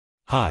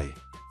Hi.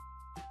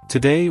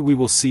 Today we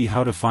will see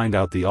how to find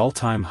out the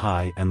all-time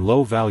high and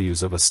low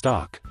values of a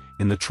stock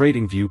in the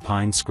TradingView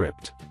Pine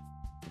script.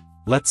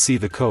 Let's see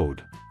the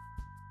code.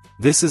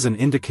 This is an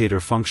indicator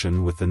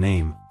function with the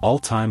name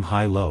all-time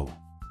high-low.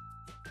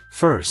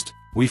 First,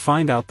 we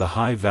find out the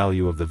high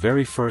value of the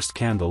very first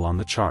candle on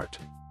the chart.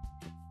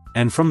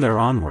 And from there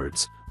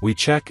onwards, we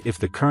check if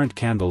the current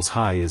candle's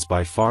high is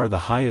by far the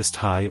highest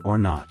high or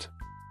not.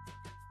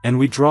 And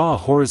we draw a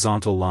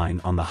horizontal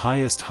line on the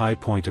highest high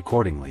point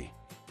accordingly.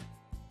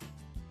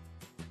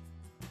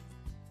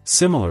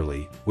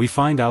 Similarly, we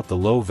find out the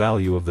low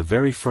value of the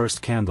very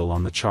first candle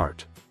on the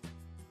chart.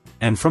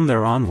 And from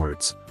there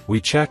onwards, we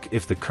check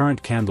if the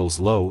current candle's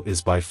low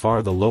is by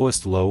far the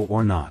lowest low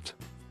or not.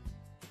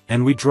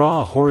 And we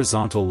draw a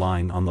horizontal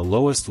line on the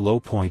lowest low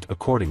point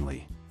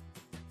accordingly.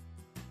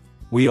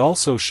 We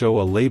also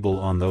show a label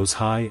on those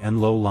high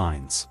and low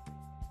lines.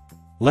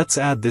 Let's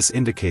add this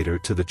indicator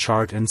to the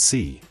chart and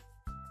see.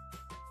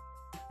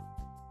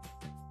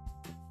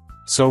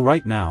 So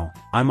right now,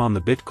 I'm on the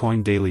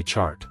Bitcoin daily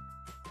chart.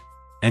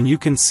 And you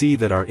can see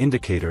that our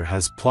indicator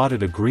has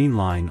plotted a green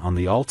line on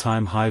the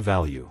all-time high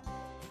value.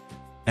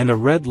 And a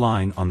red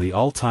line on the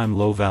all-time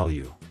low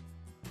value.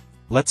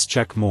 Let's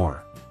check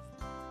more.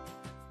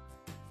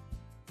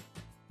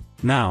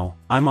 Now,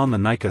 I'm on the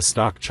Nika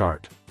stock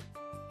chart.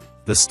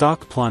 The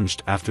stock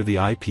plunged after the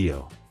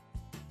IPO.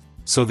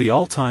 So the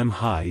all-time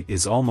high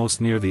is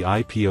almost near the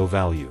IPO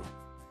value.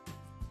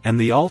 And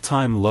the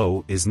all-time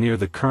low is near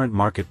the current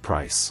market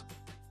price.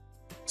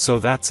 So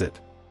that's it.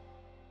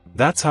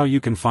 That's how you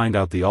can find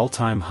out the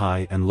all-time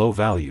high and low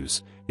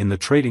values in the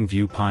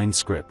TradingView Pine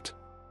script.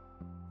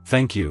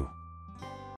 Thank you.